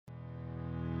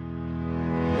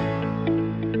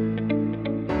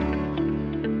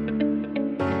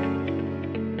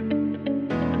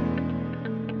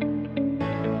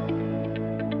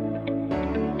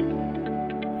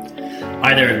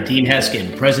Hi there, I'm Dean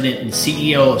Heskin, President and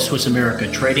CEO of Swiss America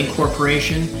Trading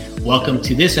Corporation. Welcome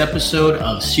to this episode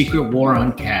of Secret War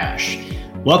on Cash.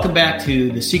 Welcome back to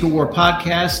the Secret War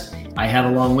podcast. I have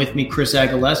along with me Chris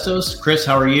Agulestos. Chris,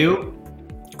 how are you?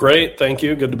 Great, thank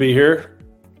you. Good to be here.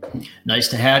 Nice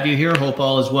to have you here. Hope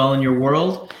all is well in your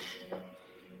world.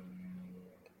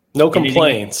 No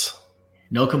complaints.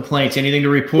 No complaints. Anything to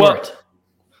report?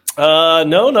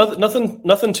 No,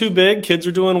 nothing too big. Kids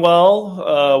are doing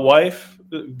well. Wife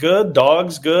good.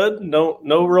 Dogs good.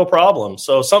 No real problem.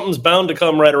 So something's bound to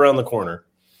come right around the corner.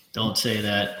 Don't say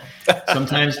that.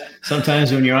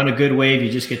 Sometimes when you're on a good wave, you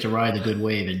just get to ride the good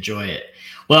wave. Enjoy it.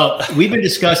 Well, we've been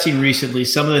discussing recently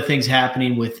some of the things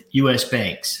happening with U.S.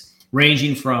 banks,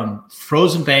 ranging from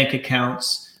frozen bank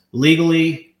accounts,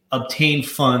 legally obtained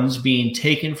funds being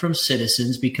taken from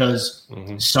citizens because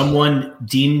someone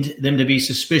deemed them to be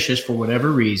suspicious for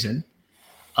whatever reason,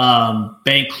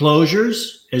 bank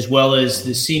closures, as well as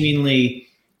the seemingly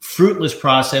fruitless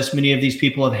process many of these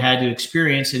people have had to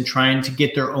experience in trying to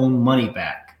get their own money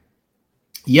back.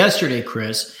 Yesterday,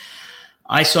 Chris,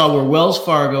 I saw where Wells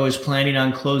Fargo is planning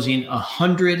on closing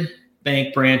 100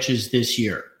 bank branches this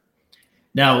year.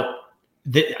 Now,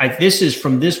 this is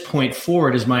from this point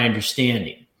forward, is my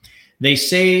understanding. They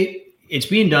say it's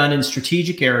being done in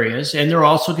strategic areas, and they're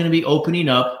also going to be opening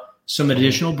up some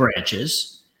additional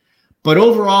branches. But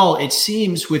overall, it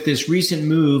seems with this recent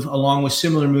move, along with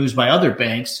similar moves by other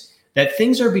banks, that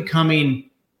things are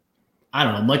becoming,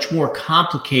 much more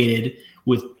complicated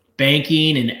with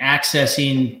banking and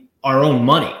accessing our own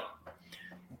money.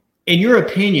 In your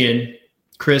opinion,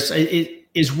 Chris,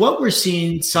 is what we're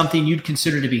seeing something you'd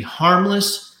consider to be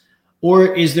harmless,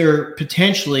 or is there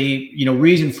potentially,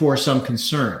 reason for some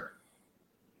concern?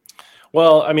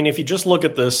 Well, I mean, if you just look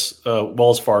at this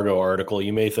Wells Fargo article,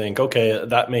 you may think, okay,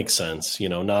 that makes sense,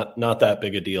 not that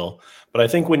big a deal. But I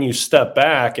think when you step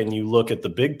back and you look at the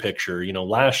big picture,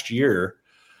 last year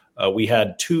we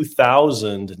had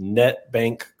 2,000 net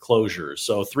bank closures.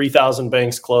 So 3,000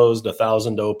 banks closed,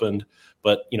 1,000 opened,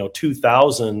 but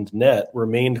 2,000 net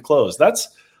remained closed. That's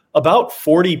about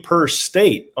 40 per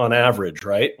state on average,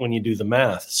 right? When you do the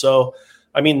math. So,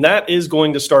 I mean, that is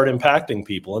going to start impacting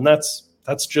people. And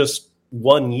that's just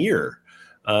 1 year.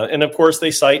 And of course,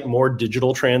 they cite more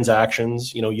digital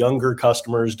transactions, younger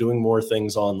customers doing more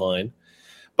things online.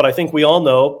 But I think we all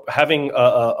know having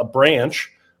a branch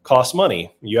costs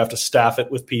money. You have to staff it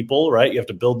with people, right? You have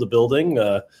to build the building,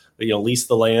 lease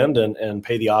the land and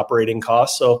pay the operating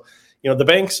costs. So, the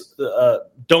banks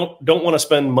don't want to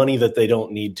spend money that they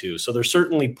don't need to. So they're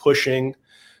certainly pushing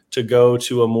to go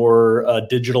to a more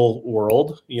digital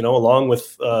world, along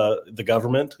with the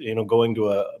government, going to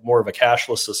a more of a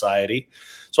cashless society.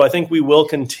 So I think we will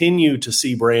continue to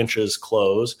see branches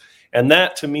close. And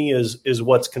that to me is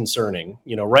what's concerning.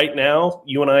 Right now,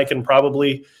 you and I can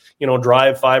probably,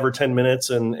 drive 5 or 10 minutes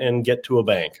and get to a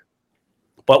bank.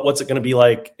 But what's it going to be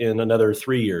like in another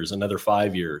 3 years, another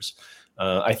 5 years?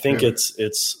 I think it's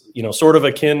sort of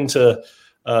akin to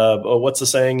what's the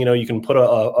saying? You can put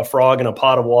a frog in a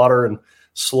pot of water and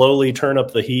slowly turn up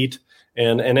the heat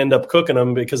and end up cooking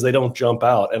them because they don't jump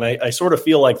out. And I sort of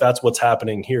feel like that's what's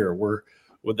happening here.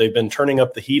 They've been turning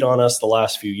up the heat on us the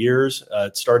last few years.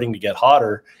 It's starting to get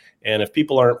hotter. And if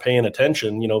people aren't paying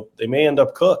attention, they may end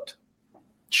up cooked.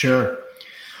 Sure.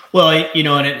 Well,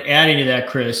 and adding to that,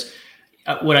 Chris,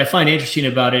 what I find interesting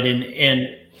about it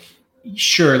and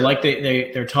sure, like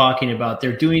they're talking about,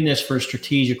 they're doing this for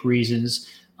strategic reasons,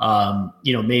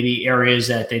 maybe areas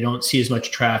that they don't see as much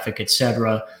traffic, et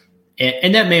cetera.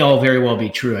 And that may all very well be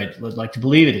true. I'd like to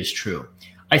believe it is true.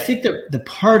 I think that the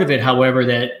part of it, however,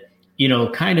 that,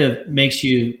 kind of makes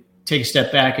you take a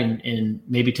step back and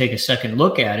maybe take a second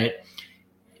look at it.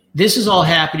 This is all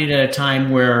happening at a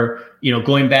time where,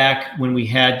 going back when we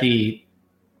had the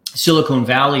Silicon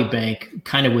Valley Bank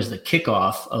kind of was the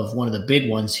kickoff of one of the big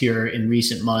ones here in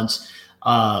recent months,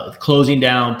 closing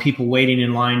down, people waiting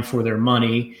in line for their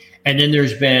money. And then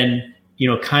there's been,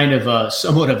 kind of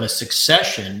somewhat of a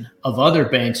succession of other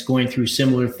banks going through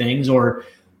similar things or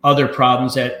other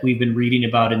problems that we've been reading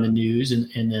about in the news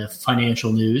and the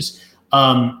financial news.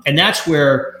 And that's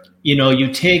where,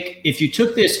 if you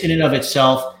took this in and of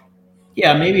itself,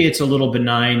 yeah, maybe it's a little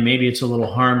benign, maybe it's a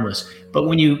little harmless. But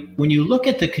when you look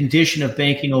at the condition of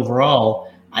banking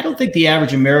overall, I don't think the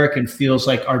average American feels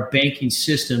like our banking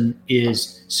system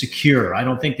is secure. I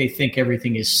don't think they think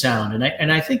everything is sound.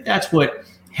 And I think that's what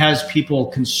has people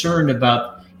concerned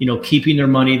about, keeping their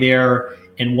money there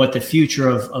and what the future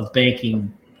of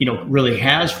banking, really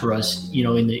has for us,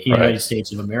 in the United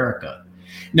States of America.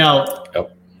 Now,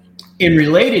 In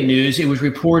related news, it was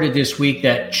reported this week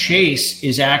that Chase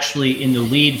is actually in the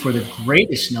lead for the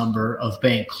greatest number of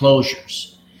bank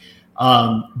closures.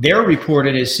 They're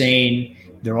reported as saying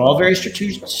they're all very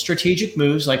strategic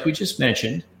moves, like we just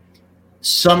mentioned.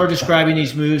 Some are describing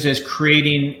these moves as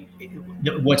creating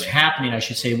what's happening, I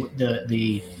should say,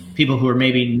 the people who are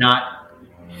maybe not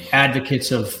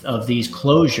advocates of these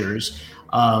closures.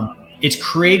 It's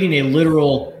creating a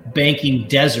literal banking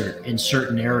desert in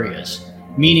certain areas.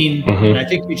 Meaning, and I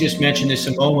think we just mentioned this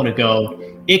a moment ago,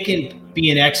 it can be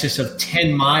in excess of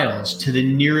 10 miles to the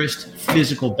nearest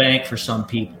physical bank for some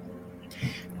people.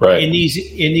 Right. In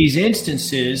these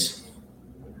instances,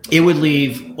 it would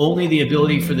leave only the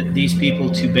ability for these people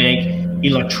to bank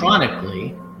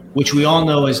electronically, which we all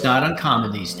know is not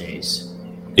uncommon these days.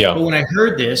 Yeah. But when I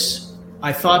heard this,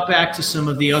 I thought back to some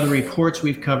of the other reports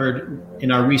we've covered in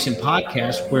our recent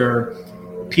podcast where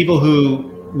people who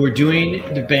were doing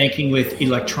the banking with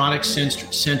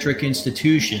electronic-centric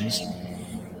institutions,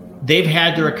 they've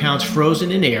had their accounts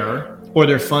frozen in air or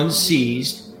their funds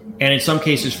seized, and in some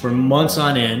cases for months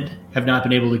on end have not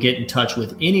been able to get in touch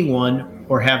with anyone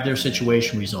or have their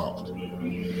situation resolved.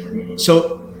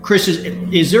 So, Chris,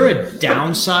 is there a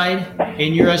downside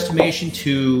in your estimation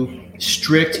to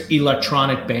strict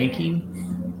electronic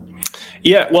banking?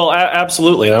 Yeah, well,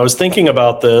 absolutely. And I was thinking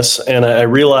about this and I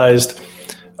realized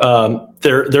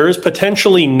there is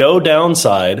potentially no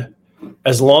downside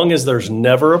as long as there's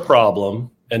never a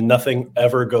problem and nothing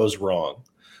ever goes wrong.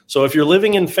 So if you're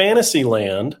living in fantasy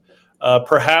land,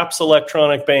 perhaps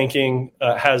electronic banking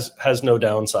has no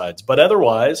downsides. But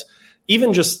otherwise,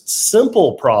 even just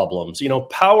simple problems,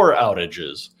 power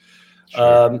outages,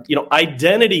 sure.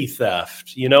 Identity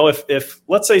theft. If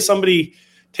let's say somebody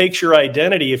takes your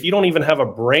identity, if you don't even have a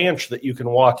branch that you can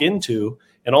walk into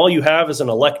and all you have is an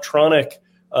electronic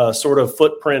sort of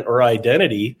footprint or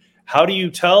identity, how do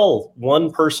you tell one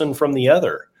person from the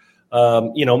other?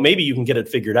 Maybe you can get it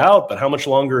figured out, but how much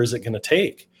longer is it going to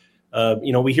take?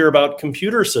 We hear about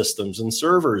computer systems and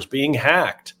servers being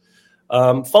hacked,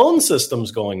 phone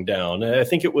systems going down. I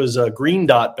think it was Green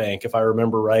Dot Bank, if I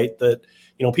remember right, that,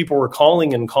 people were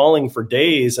calling and calling for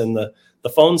days and the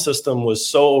phone system was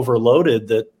so overloaded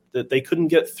that they couldn't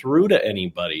get through to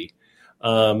anybody.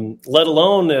 Let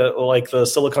alone like the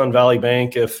Silicon Valley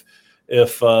Bank, if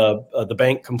the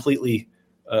bank completely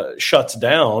shuts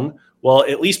down, well,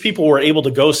 at least people were able to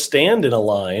go stand in a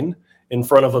line in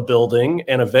front of a building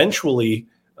and eventually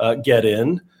get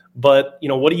in. But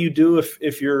what do you do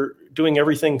if you're doing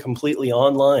everything completely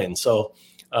online? So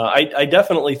I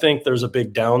definitely think there's a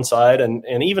big downside,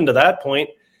 and even to that point,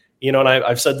 and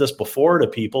I've said this before to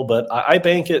people, but I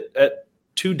bank it at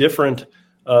two different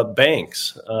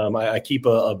banks. I keep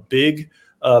a big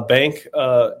bank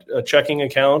checking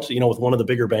account, with one of the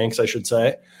bigger banks, I should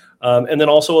say, and then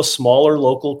also a smaller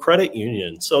local credit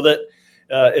union, so that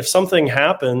if something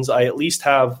happens, I at least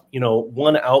have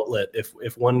one outlet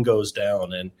if one goes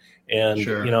down. And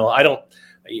sure. I don't,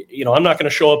 I'm not going to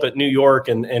show up at New York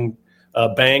and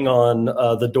bang on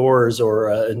the doors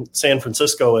or in San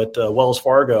Francisco at Wells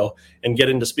Fargo and get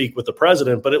in to speak with the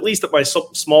president. But at least at my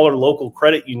smaller local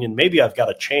credit union, maybe I've got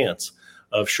a chance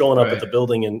of showing up at the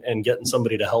building and getting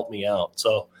somebody to help me out.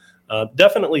 So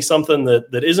definitely something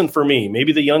that isn't for me.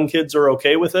 Maybe the young kids are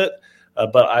okay with it,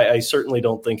 but I certainly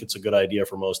don't think it's a good idea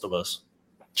for most of us.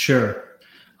 Sure.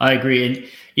 I agree. And,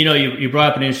 you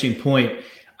brought up an interesting point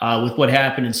with what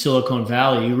happened in Silicon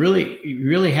Valley. You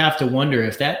really have to wonder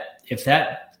if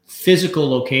that physical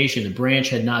location, the branch,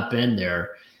 had not been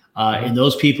there, and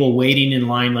those people waiting in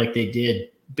line like they did,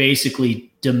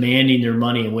 basically demanding their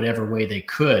money in whatever way they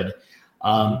could.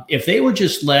 If they were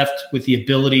just left with the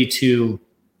ability to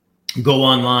go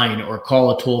online or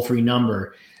call a toll-free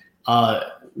number,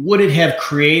 would it have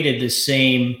created the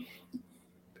same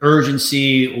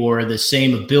urgency or the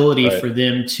same ability for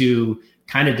them to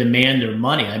kind of demand their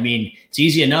money? I mean, it's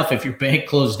easy enough if your bank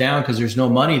closed down because there's no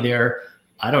money there.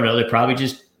 I don't know. They probably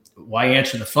just, why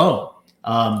answer the phone?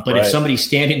 But if somebody's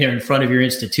standing there in front of your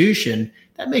institution,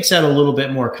 that makes that a little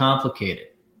bit more complicated.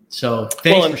 So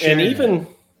thanks for sharing. And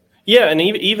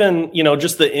even,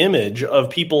 just the image of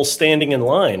people standing in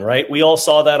line, right? We all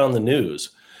saw that on the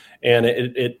news and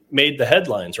it made the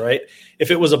headlines, right? If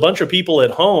it was a bunch of people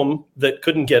at home that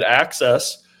couldn't get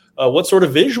access, what sort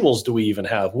of visuals do we even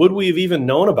have? Would we have even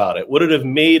known about it? Would it have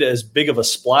made as big of a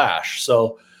splash?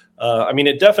 So,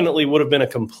 it definitely would have been a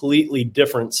completely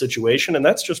different situation. And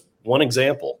that's just one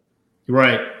example.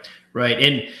 Right.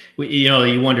 And,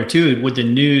 you wonder too, would the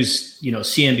news,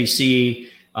 CNBC,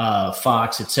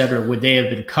 Fox, et cetera, would they have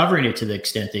been covering it to the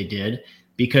extent they did?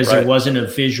 Because there wasn't a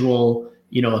visual,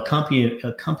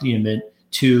 accompaniment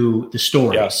to the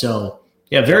story. Yeah. So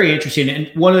yeah, very interesting. And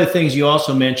one of the things you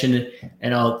also mentioned,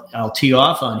 and I'll tee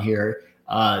off on here,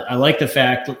 I like the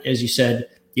fact, as you said,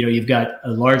 you've got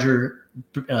a larger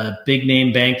big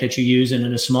name bank that you use and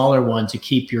then a smaller one to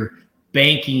keep your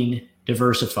banking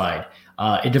diversified.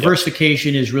 And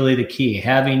diversification is really the key.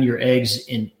 Having your eggs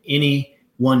in any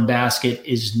one basket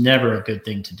is never a good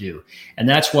thing to do. And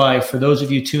that's why, for those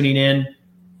of you tuning in,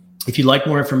 if you'd like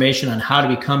more information on how to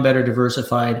become better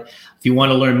diversified, if you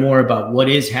want to learn more about what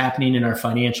is happening in our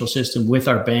financial system with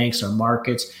our banks, our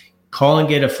markets, call and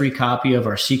get a free copy of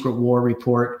our Secret War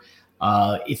Report.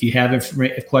 If you have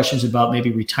questions about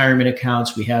maybe retirement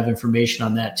accounts, we have information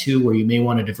on that too, where you may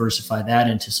want to diversify that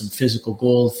into some physical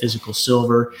gold, physical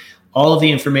silver. All of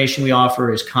the information we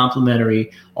offer is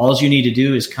complimentary. All you need to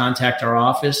do is contact our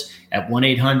office at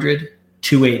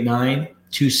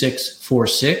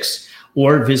 1-800-289-2646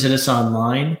 or visit us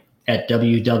online at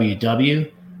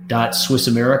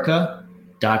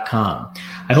www.swissamerica.com.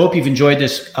 I hope you've enjoyed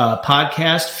this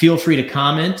podcast. Feel free to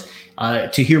comment.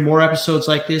 To hear more episodes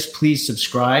like this, please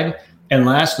subscribe. And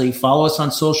lastly, follow us on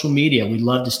social media. We'd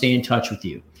love to stay in touch with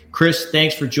you. Chris,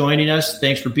 thanks for joining us.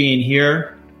 Thanks for being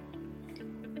here.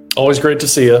 Always great to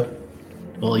see you.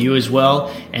 Well, you as well.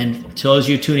 And to those of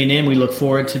you tuning in, we look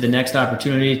forward to the next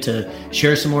opportunity to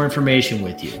share some more information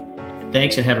with you.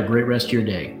 Thanks and have a great rest of your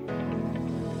day.